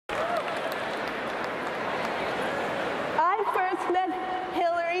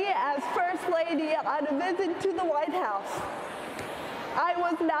lady on a visit to the White House. I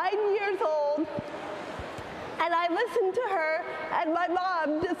was 9 years old, and I listened to her and my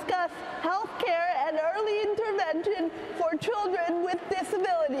mom discuss health care and early intervention for children with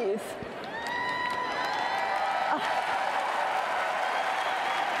disabilities.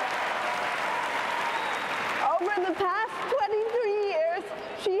 Over the past 23 years,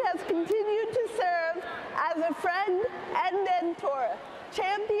 she has continued to serve as a friend and mentor,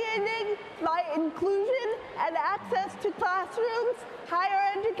 championing my inclusion and access to classrooms,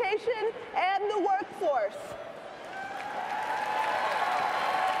 higher education, and the workforce.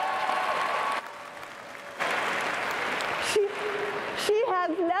 She has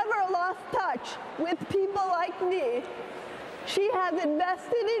never lost touch with people like me. She has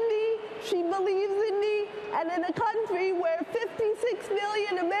invested in me, she believes in me, and in a country where 56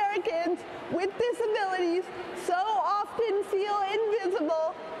 million Americans with disabilities so often feel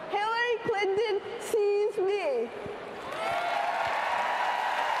invisible, Hillary Clinton sees me.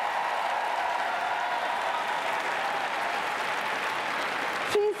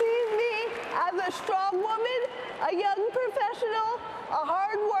 She sees me as a strong woman, a young professional, a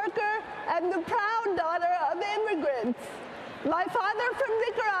hard worker, and the proud daughter of immigrants. My father from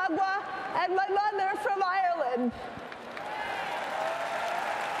Nicaragua and my mother from Ireland.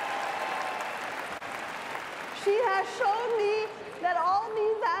 She has shown me that all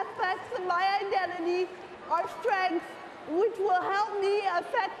these aspects of my identity are strengths which will help me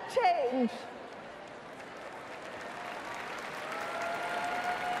affect change.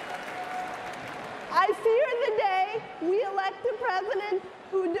 I fear the day we elect a president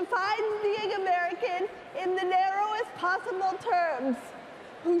who defines being American in the narrowest possible terms,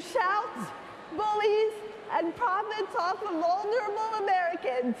 who shouts, bullies, and profits off of vulnerable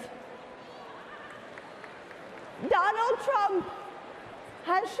Americans. Donald Trump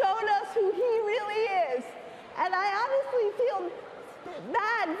has shown us who he really is, and I honestly feel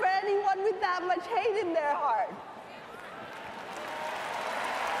bad for anyone with that much hate in their heart.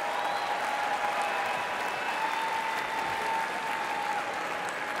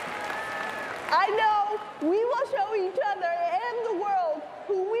 I know we will show each other and the world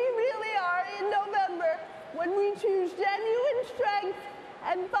who we really are in November when we choose genuine strength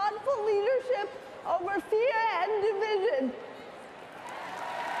and thoughtful leadership over fear and division.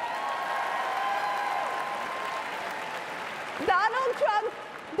 Donald Trump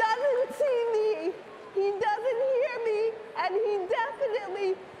doesn't see me, he doesn't hear me, and he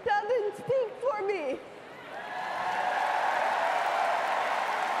definitely doesn't speak for me.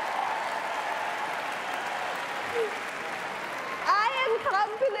 I am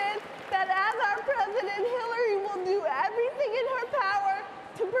confident that as our president, Hillary will do everything in her power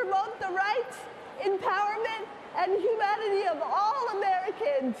to promote the rights, empowerment, and humanity of all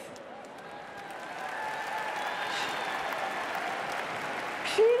Americans.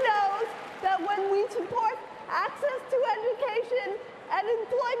 She knows that when we support access to education and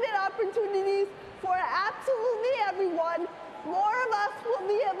employment opportunities for absolutely everyone, more of us will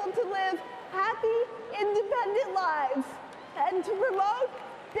be able to live happy, independent lives and to promote,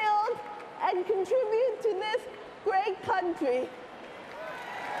 build, and contribute to this great country.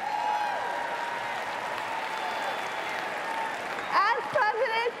 As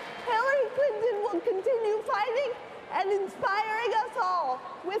president, Hillary Clinton will continue fighting and inspiring us all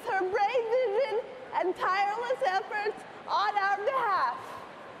with her brave vision and tireless efforts on our behalf.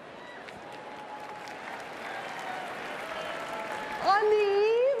 On the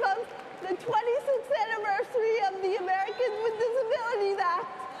eve of the 26th anniversary of the Americans with Disabilities Act,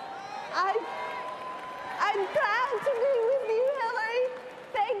 I'm proud to be with